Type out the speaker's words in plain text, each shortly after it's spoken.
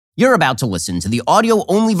You're about to listen to the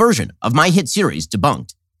audio-only version of my hit series,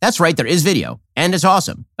 Debunked. That's right, there is video, and it's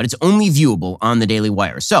awesome, but it's only viewable on the Daily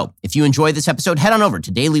Wire. So if you enjoy this episode, head on over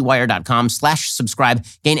to dailywire.com/subscribe.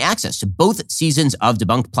 Gain access to both seasons of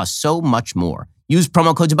Debunked, plus so much more. Use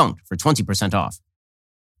promo code Debunked for 20% off.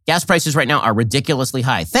 Gas prices right now are ridiculously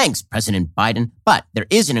high. Thanks, President Biden. But there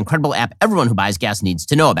is an incredible app everyone who buys gas needs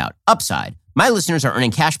to know about, Upside. My listeners are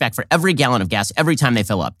earning cash back for every gallon of gas every time they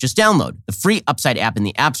fill up. Just download the free Upside app in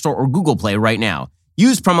the App Store or Google Play right now.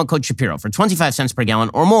 Use promo code Shapiro for 25 cents per gallon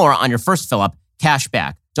or more on your first fill up. Cash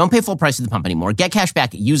back. Don't pay full price at the pump anymore. Get cash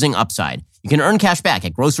back using Upside. You can earn cash back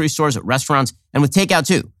at grocery stores, restaurants, and with takeout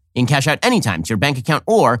too. You can cash out anytime to your bank account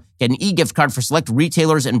or get an e-gift card for select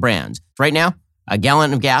retailers and brands. Right now, a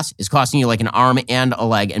gallon of gas is costing you like an arm and a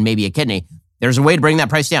leg and maybe a kidney. There's a way to bring that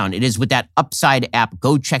price down. It is with that Upside app.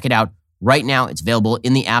 Go check it out right now. It's available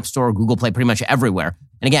in the App Store, Google Play, pretty much everywhere.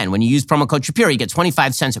 And again, when you use promo code Shapiro, you get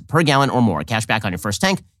 25 cents per gallon or more cash back on your first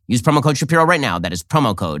tank. Use promo code Shapiro right now. That is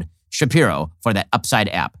promo code Shapiro for that Upside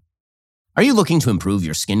app. Are you looking to improve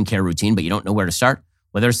your skincare routine, but you don't know where to start?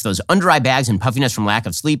 Whether it's those under-eye bags and puffiness from lack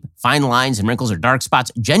of sleep, fine lines and wrinkles or dark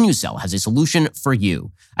spots, Genucel has a solution for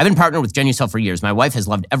you. I've been partnered with Genucel for years. My wife has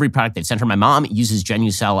loved every product they've sent her. My mom uses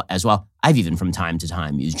Genucel as well. I've even from time to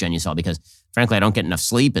time used Genucel because, frankly, I don't get enough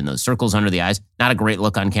sleep and those circles under the eyes, not a great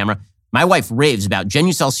look on camera. My wife raves about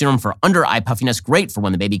Genucel serum for under-eye puffiness, great for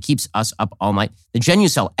when the baby keeps us up all night. The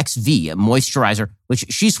Genucel XV moisturizer, which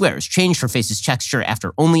she swears changed her face's texture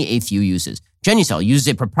after only a few uses. Genucel uses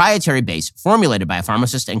a proprietary base formulated by a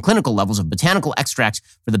pharmacist and clinical levels of botanical extracts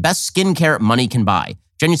for the best skincare money can buy.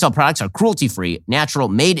 Genucel products are cruelty-free, natural,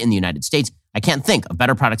 made in the United States. I can't think of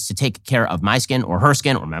better products to take care of my skin or her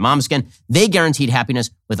skin or my mom's skin. They guaranteed happiness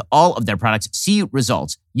with all of their products. See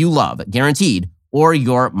results you love, guaranteed, or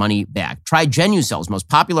your money back. Try Genucel's most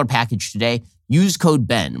popular package today. Use code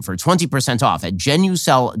BEN for 20% off at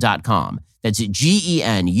Genucel.com. That's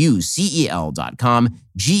Genucel.com.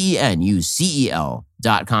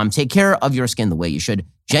 Genucel.com. Take care of your skin the way you should.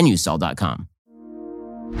 Genucel.com.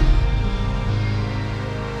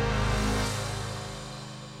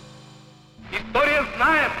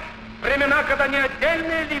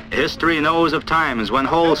 History knows of times when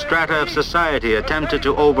whole strata of society attempted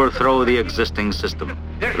to overthrow the existing system.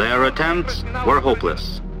 Their attempts were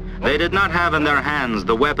hopeless. They did not have in their hands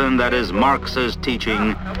the weapon that is Marx's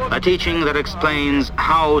teaching, a teaching that explains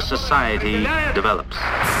how society develops.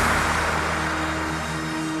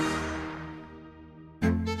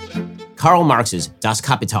 Karl Marx's Das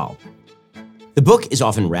Kapital. The book is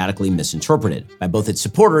often radically misinterpreted by both its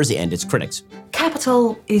supporters and its critics.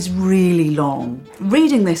 Capital is really long.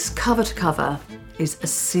 Reading this cover to cover is a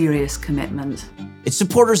serious commitment. Its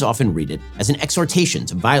supporters often read it as an exhortation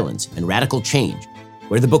to violence and radical change,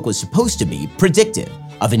 where the book was supposed to be predictive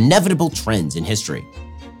of inevitable trends in history.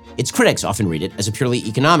 Its critics often read it as a purely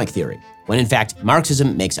economic theory, when in fact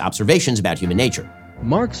Marxism makes observations about human nature.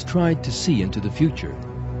 Marx tried to see into the future.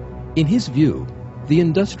 In his view, the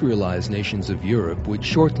industrialized nations of Europe would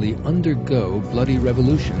shortly undergo bloody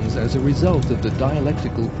revolutions as a result of the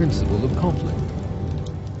dialectical principle of conflict.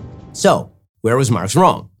 So, where was Marx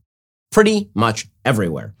wrong? Pretty much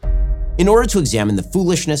everywhere. In order to examine the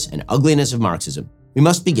foolishness and ugliness of Marxism, we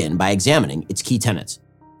must begin by examining its key tenets.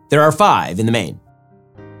 There are 5 in the main.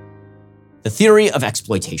 The theory of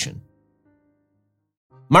exploitation.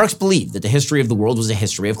 Marx believed that the history of the world was a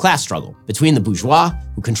history of class struggle between the bourgeois,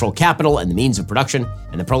 who control capital and the means of production,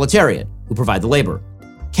 and the proletariat, who provide the labor.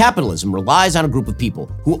 Capitalism relies on a group of people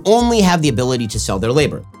who only have the ability to sell their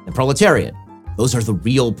labor, the proletariat. Those are the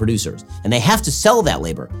real producers, and they have to sell that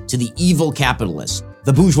labor to the evil capitalists,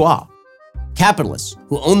 the bourgeois. Capitalists,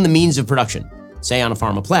 who own the means of production, say on a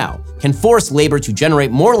farm a plow, can force labor to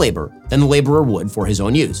generate more labor than the laborer would for his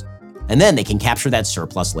own use. And then they can capture that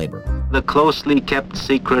surplus labor. The closely kept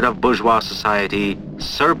secret of bourgeois society,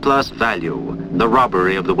 surplus value, the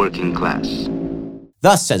robbery of the working class.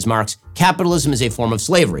 Thus, says Marx, capitalism is a form of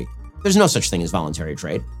slavery. There's no such thing as voluntary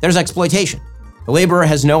trade. There's exploitation. The laborer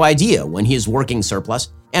has no idea when he is working surplus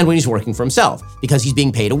and when he's working for himself, because he's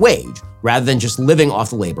being paid a wage rather than just living off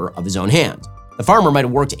the labor of his own hands. The farmer might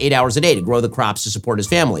have worked 8 hours a day to grow the crops to support his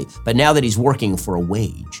family, but now that he's working for a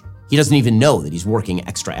wage, he doesn't even know that he's working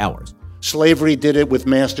extra hours. Slavery did it with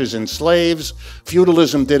masters and slaves.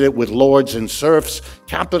 Feudalism did it with lords and serfs.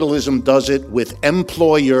 Capitalism does it with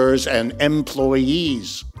employers and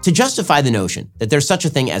employees. To justify the notion that there's such a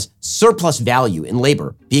thing as surplus value in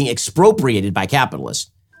labor being expropriated by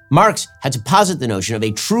capitalists, Marx had to posit the notion of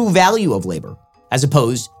a true value of labor, as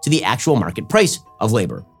opposed to the actual market price of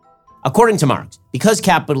labor. According to Marx, because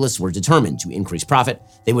capitalists were determined to increase profit,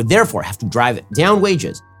 they would therefore have to drive down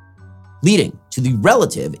wages, leading to the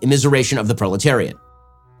relative immiseration of the proletariat.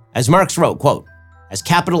 As Marx wrote, quote, "As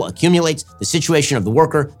capital accumulates, the situation of the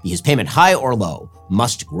worker, be his payment high or low,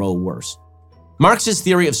 must grow worse." Marx's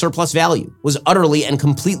theory of surplus value was utterly and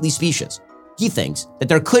completely specious. He thinks that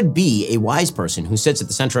there could be a wise person who sits at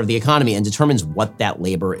the center of the economy and determines what that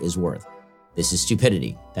labor is worth. This is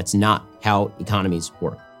stupidity. That's not how economies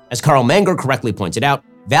work. As Karl correctly pointed out,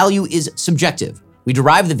 value is subjective. We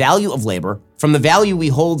derive the value of labor from the value we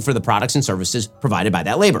hold for the products and services provided by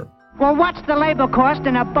that labor. Well, what's the labor cost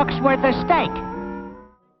in a buck's worth of steak?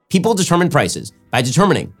 People determine prices by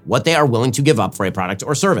determining what they are willing to give up for a product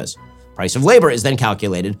or service. Price of labor is then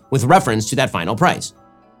calculated with reference to that final price.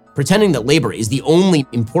 Pretending that labor is the only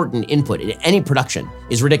important input in any production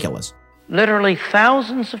is ridiculous. Literally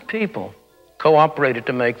thousands of people cooperated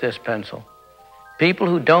to make this pencil. People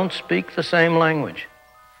who don't speak the same language,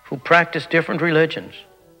 who practice different religions,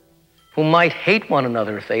 who might hate one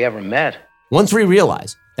another if they ever met. Once we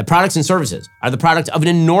realize that products and services are the product of an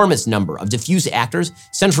enormous number of diffuse actors,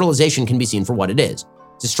 centralization can be seen for what it is: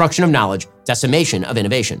 destruction of knowledge, decimation of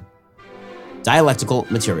innovation. Dialectical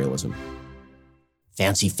materialism.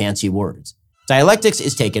 Fancy words. Dialectics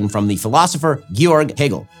is taken from the philosopher Georg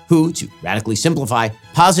Hegel, who, to radically simplify,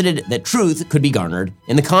 posited that truth could be garnered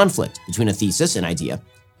in the conflict between a thesis, an idea,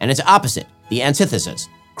 and its opposite, the antithesis,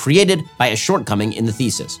 created by a shortcoming in the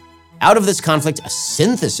thesis. Out of this conflict, a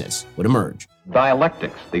synthesis would emerge.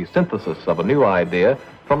 Dialectics, the synthesis of a new idea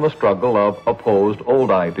from the struggle of opposed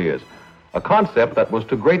old ideas, a concept that was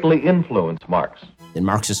to greatly influence Marx. In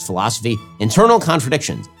Marxist philosophy, internal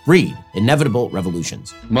contradictions breed inevitable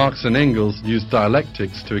revolutions. Marx and Engels used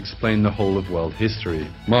dialectics to explain the whole of world history.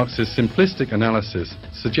 Marx's simplistic analysis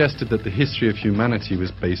suggested that the history of humanity was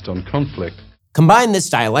based on conflict. Combine this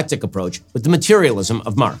dialectic approach with the materialism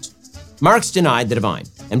of Marx. Marx denied the divine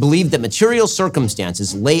and believed that material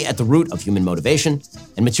circumstances lay at the root of human motivation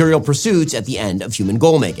and material pursuits at the end of human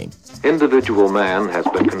goal-making. Individual man has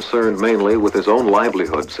been concerned mainly with his own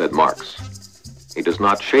livelihood, said Marx. He does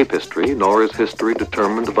not shape history, nor is history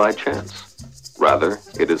determined by chance. Rather,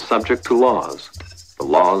 it is subject to laws, the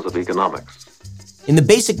laws of economics. In the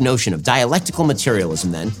basic notion of dialectical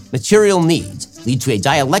materialism, then, material needs lead to a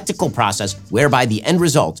dialectical process whereby the end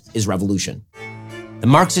result is revolution. The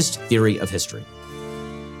Marxist theory of history.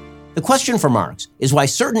 The question for Marx is why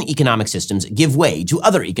certain economic systems give way to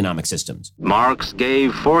other economic systems. Marx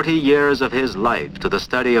gave 40 years of his life to the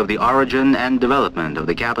study of the origin and development of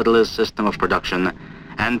the capitalist system of production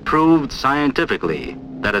and proved scientifically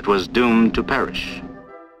that it was doomed to perish.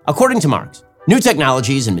 According to Marx, new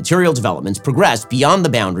technologies and material developments progress beyond the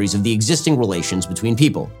boundaries of the existing relations between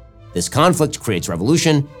people. This conflict creates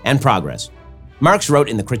revolution and progress. Marx wrote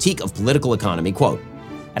in the Critique of Political Economy, quote,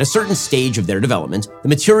 "At a certain stage of their development, the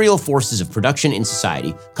material forces of production in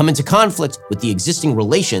society come into conflict with the existing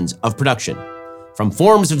relations of production. From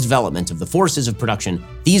forms of development of the forces of production,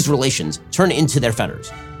 these relations turn into their fetters.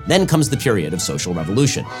 Then comes the period of social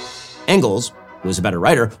revolution." Engels, who was a better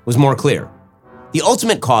writer, was more clear. The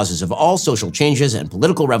ultimate causes of all social changes and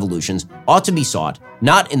political revolutions ought to be sought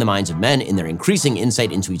not in the minds of men in their increasing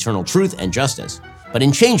insight into eternal truth and justice, but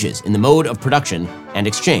in changes in the mode of production and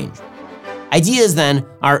exchange. Ideas, then,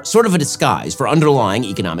 are sort of a disguise for underlying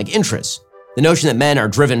economic interests. The notion that men are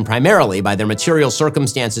driven primarily by their material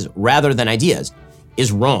circumstances rather than ideas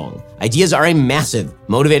is wrong. Ideas are a massive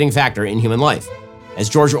motivating factor in human life. As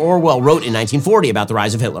George Orwell wrote in 1940 about the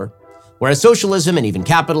rise of Hitler, whereas socialism and even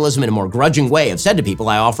capitalism in a more grudging way have said to people,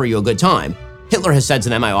 "I offer you a good time," Hitler has said to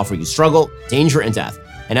them, "I offer you struggle, danger, and death."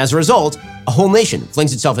 And as a result, a whole nation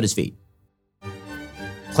flings itself at his feet.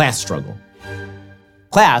 Class struggle.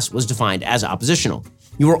 Class was defined as oppositional.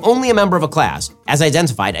 You were only a member of a class as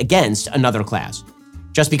identified against another class.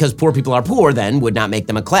 Just because poor people are poor, then, would not make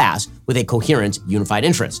them a class with a coherent, unified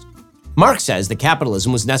interest. Marx says that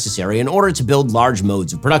capitalism was necessary in order to build large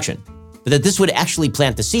modes of production, but that this would actually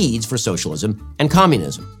plant the seeds for socialism and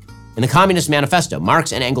communism. In the Communist Manifesto,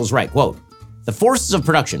 Marx and Engels write, quote, "The forces of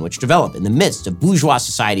production which develop in the midst of bourgeois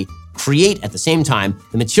society create at the same time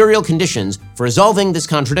the material conditions for resolving this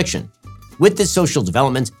contradiction. With this social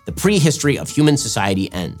development, the prehistory of human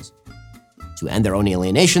society ends." To end their own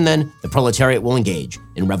alienation, then, the proletariat will engage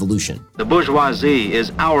in revolution. The bourgeoisie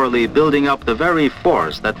is hourly building up the very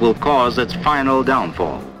force that will cause its final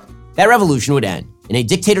downfall. That revolution would end in a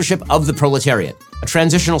dictatorship of the proletariat, a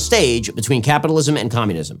transitional stage between capitalism and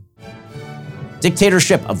communism.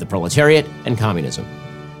 Dictatorship of the proletariat and communism.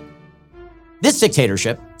 This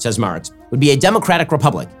dictatorship, says Marx, would be a democratic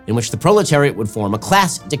republic in which the proletariat would form a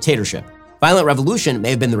class dictatorship. Violent revolution may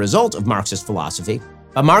have been the result of Marxist philosophy,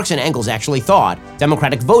 But Marx and Engels actually thought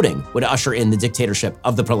democratic voting would usher in the dictatorship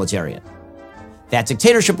of the proletariat. That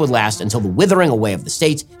dictatorship would last until the withering away of the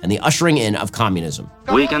state and the ushering in of communism.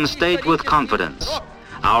 We can state with confidence,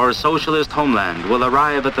 our socialist homeland will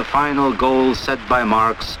arrive at the final goal set by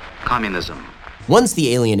Marx, communism. Once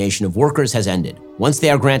the alienation of workers has ended, once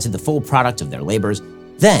they are granted the full product of their labors,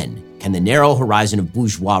 then can the narrow horizon of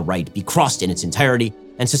bourgeois right be crossed in its entirety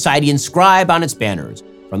and society inscribe on its banners,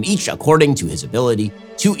 from each according to his ability,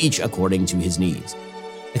 to each according to his needs.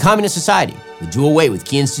 The communist society would do away with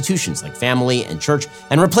key institutions like family and church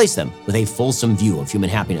and replace them with a fulsome view of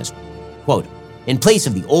human happiness. Quote, in place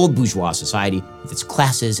of the old bourgeois society with its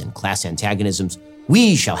classes and class antagonisms,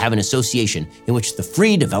 we shall have an association in which the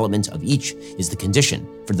free development of each is the condition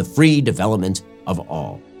for the free development of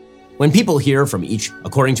all. When people hear from each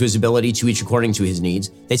according to his ability to each according to his needs,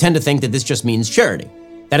 they tend to think that this just means charity.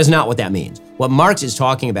 That is not what that means. What Marx is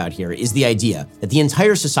talking about here is the idea that the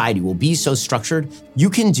entire society will be so structured, you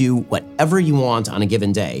can do whatever you want on a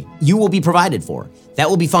given day. You will be provided for. That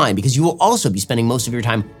will be fine because you will also be spending most of your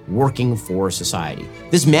time working for society.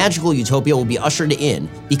 This magical utopia will be ushered in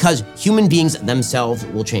because human beings themselves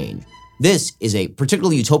will change. This is a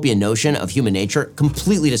particularly utopian notion of human nature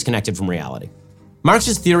completely disconnected from reality.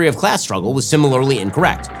 Marx's theory of class struggle was similarly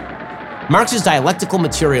incorrect. Marx's dialectical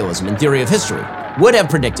materialism and theory of history would have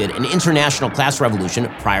predicted an international class revolution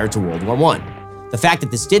prior to World War I. The fact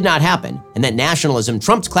that this did not happen and that nationalism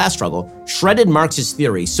trumped class struggle shredded Marx's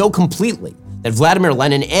theory so completely that Vladimir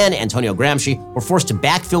Lenin and Antonio Gramsci were forced to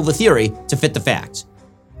backfill the theory to fit the facts.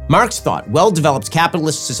 Marx thought well-developed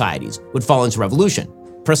capitalist societies would fall into revolution.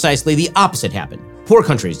 Precisely the opposite happened. Poor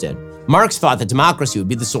countries did. Marx thought that democracy would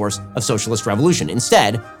be the source of socialist revolution.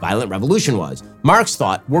 Instead, violent revolution was. Marx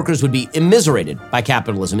thought workers would be immiserated by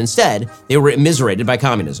capitalism. Instead, they were immiserated by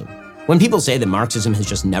communism. When people say that Marxism has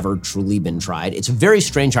just never truly been tried, it's a very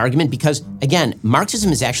strange argument because, again,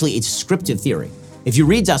 Marxism is actually a descriptive theory. If you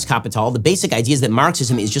read Das Kapital, the basic idea is that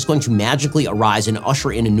Marxism is just going to magically arise and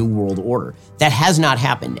usher in a new world order. That has not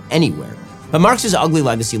happened anywhere. But Marx's ugly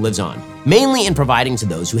legacy lives on, mainly in providing to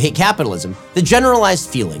those who hate capitalism the generalized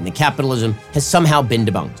feeling that capitalism has somehow been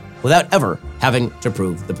debunked, without ever having to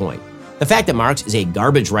prove the point. The fact that Marx is a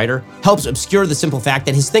garbage writer helps obscure the simple fact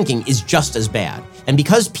that his thinking is just as bad. And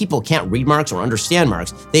because people can't read Marx or understand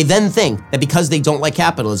Marx, they then think that because they don't like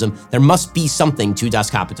capitalism, there must be something to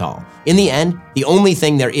Das Kapital. In the end, the only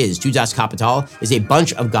thing there is to Das Kapital is a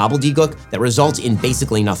bunch of gobbledygook that results in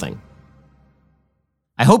basically nothing.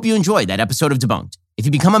 I hope you enjoyed that episode of Debunked. If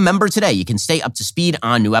you become a member today, you can stay up to speed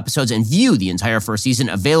on new episodes and view the entire first season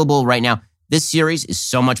available right now. This series is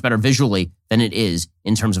so much better visually than it is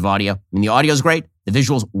in terms of audio. I mean, the audio is great. The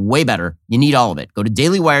visual's way better. You need all of it. Go to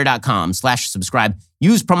dailywire.com/subscribe.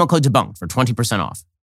 Use promo code Debunked for 20% off.